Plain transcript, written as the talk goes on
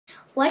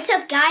What's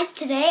up, guys?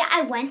 Today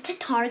I went to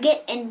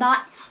Target and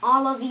bought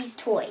all of these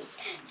toys.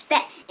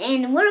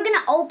 And we're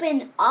gonna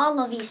open all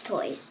of these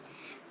toys.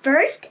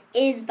 First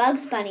is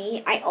Bugs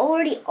Bunny. I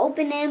already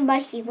opened him,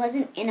 but he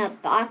wasn't in a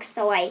box,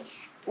 so I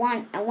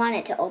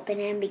wanted to open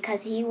him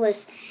because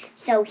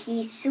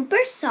he's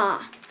super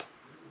soft.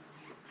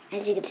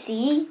 As you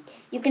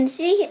can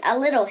see a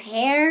little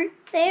hair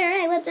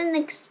there. I wasn't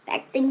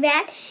expecting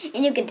that.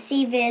 And you can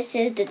see this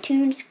is the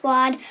Toon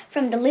Squad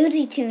from the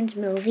Looney Tunes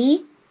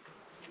movie.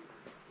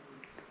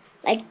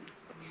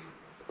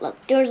 Look,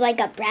 there's like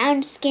a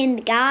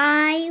brown-skinned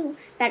guy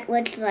that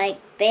was like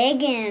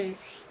big, and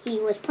he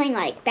was playing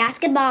like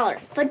basketball or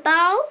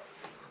football.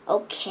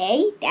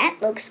 Okay,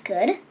 that looks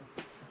good.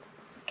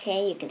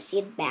 Okay, you can see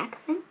the back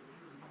of him.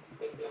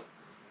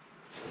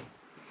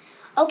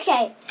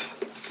 Okay,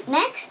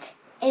 next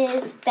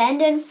is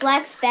Bend and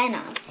Flex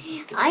Venom.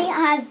 I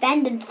have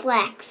Bend and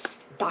Flex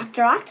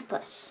Dr.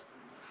 Octopus.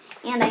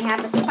 And I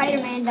have a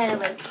Spider-Man that I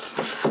would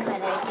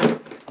cut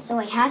out. So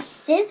I have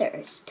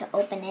scissors to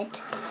open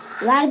it.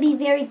 You gotta be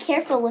very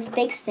careful with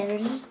big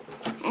scissors.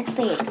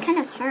 Actually, it's kind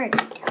of hard to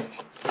do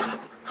this.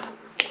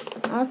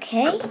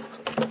 Okay,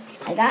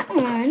 I got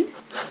 1,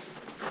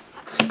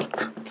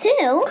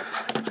 2,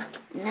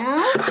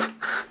 no,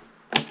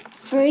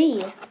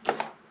 3.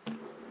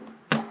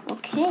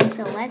 Okay,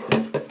 so let's,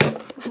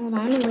 hold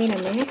on, wait a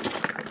minute.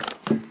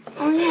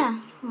 Oh yeah,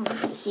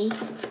 let's see.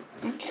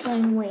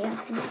 Actually, wait a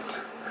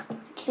minute.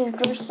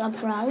 There's a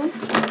problem.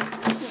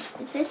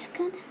 Is this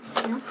good?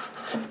 No,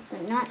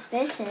 but not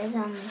this is,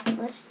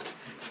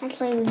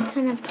 actually we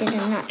kind of did a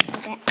nut.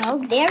 Oh,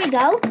 there we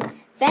go.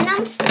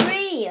 Venom's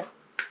free.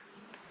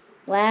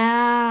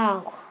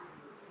 Wow.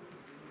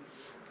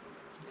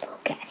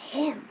 Look at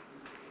him.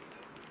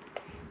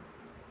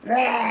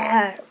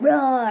 Roar,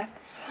 roar.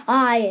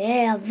 I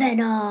am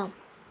Venom.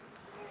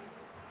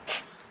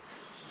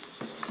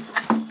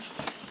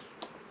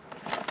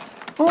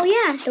 Oh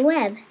yeah, the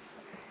web.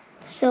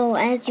 So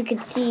as you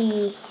can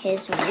see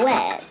his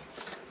web.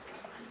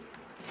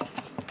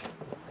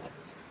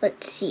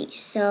 Let's see.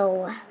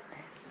 So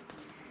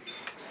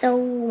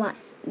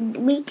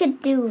we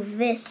could do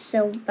this.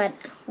 But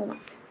hold on.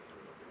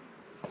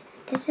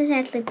 This is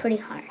actually pretty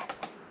hard.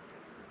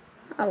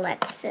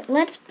 Let's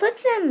put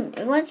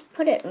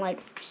it like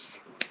this.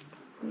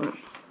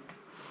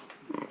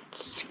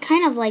 It's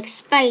kind of like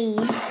Spidey.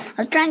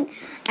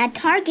 At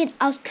Target.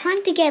 I was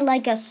trying to get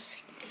like a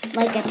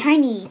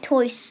tiny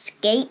toy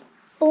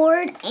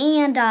skateboard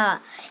and a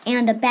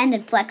Bend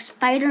and Flex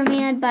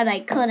Spider-Man, but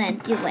I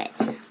couldn't do it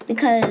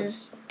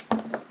because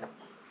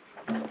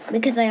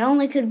I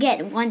only could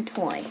get 1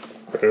 toy.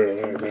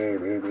 Then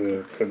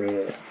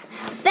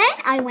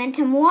I went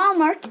to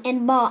Walmart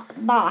and bought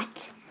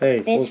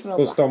this Roblox.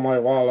 Who stole my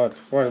wallet?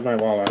 Where's my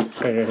wallet?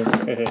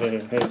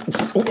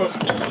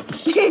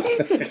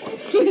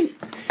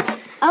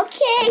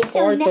 Okay,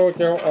 so I took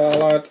your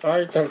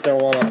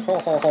wallet. Ha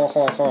ha ha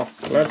ha ha.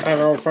 Let's have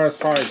our first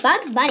fight.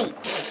 Bugs Bunny.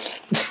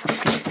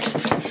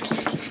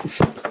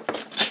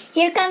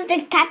 Here comes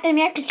the Captain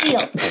America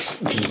shield. That's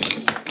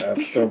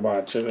too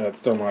much. That's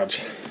too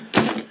much.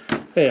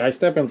 Hey, I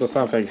step into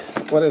something.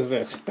 What is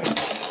this?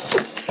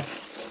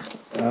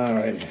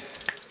 Alright.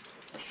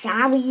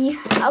 Sorry.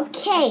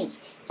 Okay.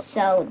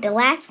 So the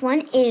last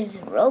one is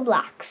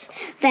Roblox.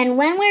 Then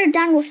when we're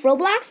done with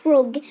Roblox,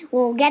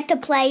 we'll get to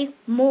play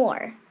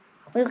more.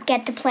 We'll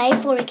get to play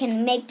before we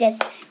can make this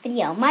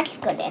video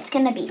much good. It's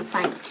gonna be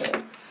fun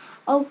too.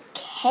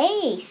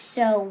 Okay,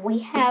 so we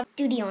have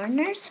do the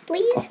honors,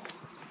 please.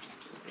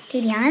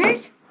 Do the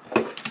honors.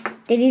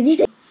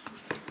 Okay,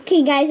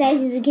 guys,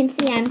 as you can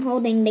see, I'm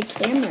holding the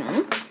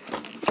camera.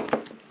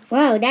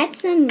 Wow,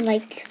 that's some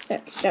like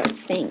sort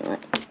thing.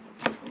 Look.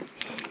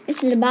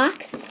 This is a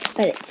box,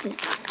 but it's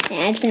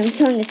actually I'm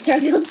showing a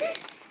circle.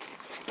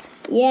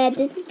 Yeah,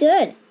 this is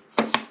good.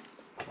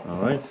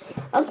 All right.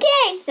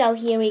 Okay, so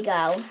here we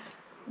go.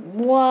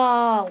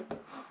 Whoa.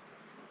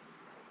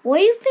 What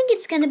do you think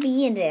it's gonna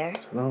be in there?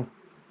 No.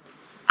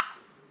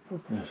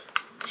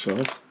 Show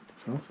it.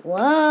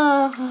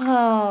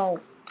 Whoa.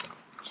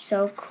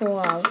 So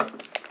cool.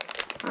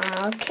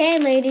 Okay,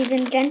 ladies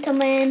and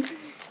gentlemen,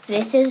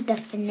 this is the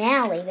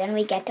finale. Then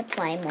we get to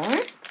play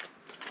more.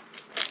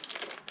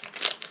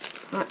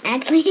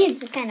 Actually,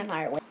 it's kind of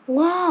hard.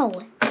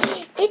 Whoa,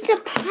 it's a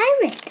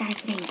pirate, I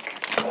think.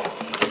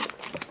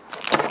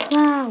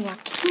 Wow, a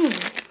king.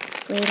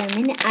 Wait a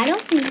minute, I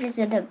don't think this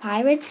is a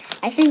pirate.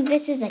 I think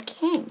this is a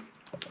king.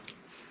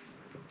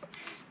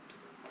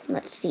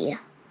 Let's see.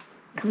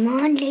 Come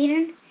on,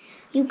 Jaden.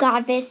 You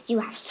got this. You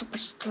have super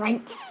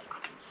strength.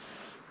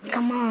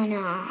 Come on.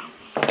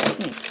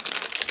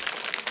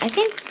 I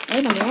think,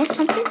 wait a minute,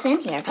 something's in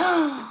here.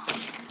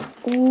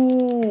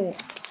 Ooh.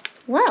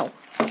 Whoa.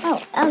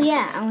 Oh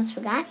yeah, I almost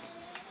forgot.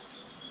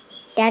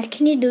 Dad,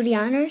 can you do the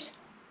honors?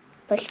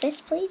 Push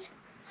this, please.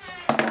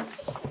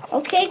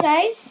 Okay,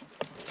 guys.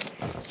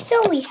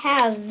 So we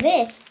have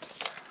this.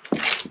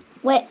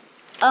 Wait.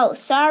 Oh,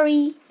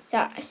 sorry.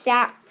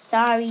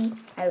 Sorry.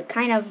 I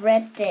kind of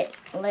ripped it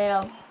a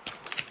little.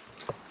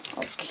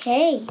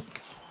 Okay.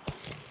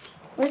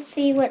 let's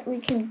see what we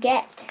can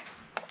get.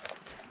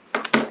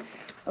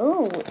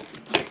 Oh,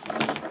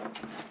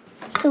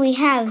 so we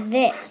have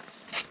this.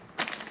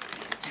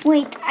 So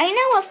wait, I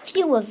know a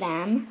few of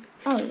them.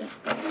 Oh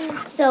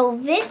yeah. So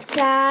this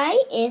guy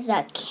is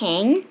a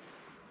king.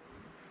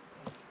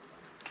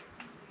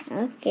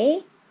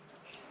 Okay.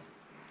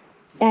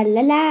 La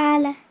la la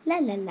la la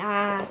la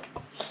la.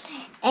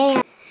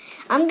 And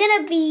I'm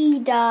gonna be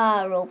the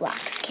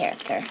Roblox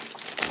character.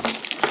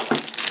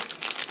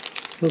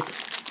 Look.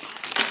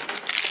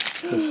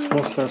 There's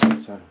small stuff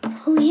inside.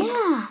 Oh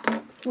yeah.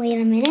 Wait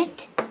a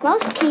minute.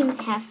 Most kings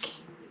have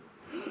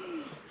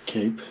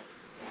Cape.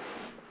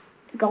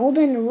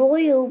 golden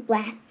royal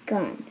black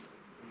gun.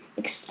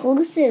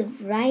 Exclusive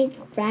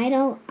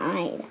bridal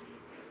eye.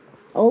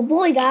 Oh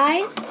boy,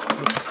 guys.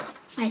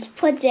 Let's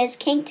put this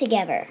king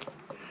together.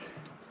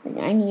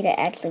 I need to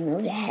actually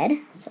move the head.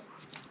 So,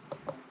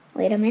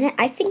 wait a minute.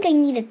 I think I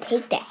need to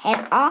take the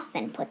head off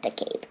and put the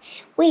cape.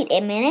 Wait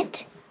a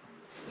minute.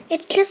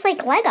 It's just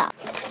like Lego.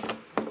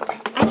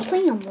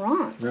 Actually, I'm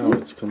wrong. No,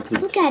 it's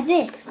complete. Look at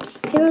this.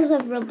 Heroes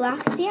of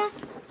Robloxia,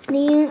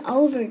 Neon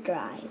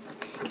Overdrive.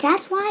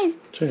 That's why.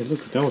 Jay,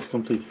 look, that was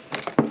complete.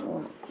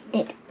 Oh, I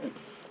did.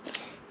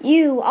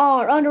 You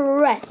are under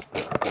arrest.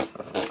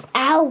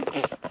 Ow.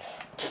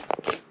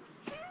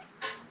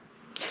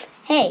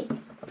 Hey.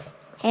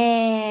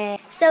 Hey.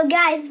 So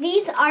guys,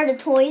 these are the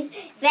toys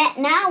that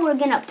now we're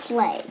gonna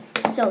play.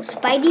 So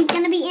Spidey's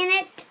gonna be in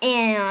it,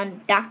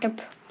 and Dr.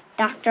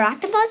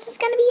 Octopus is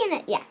gonna be in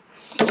it, yeah.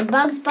 And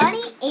Bugs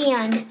Bunny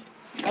and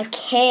a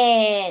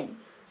kid.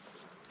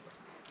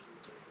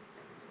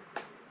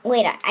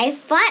 Wait, I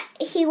thought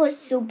he was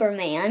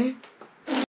Superman.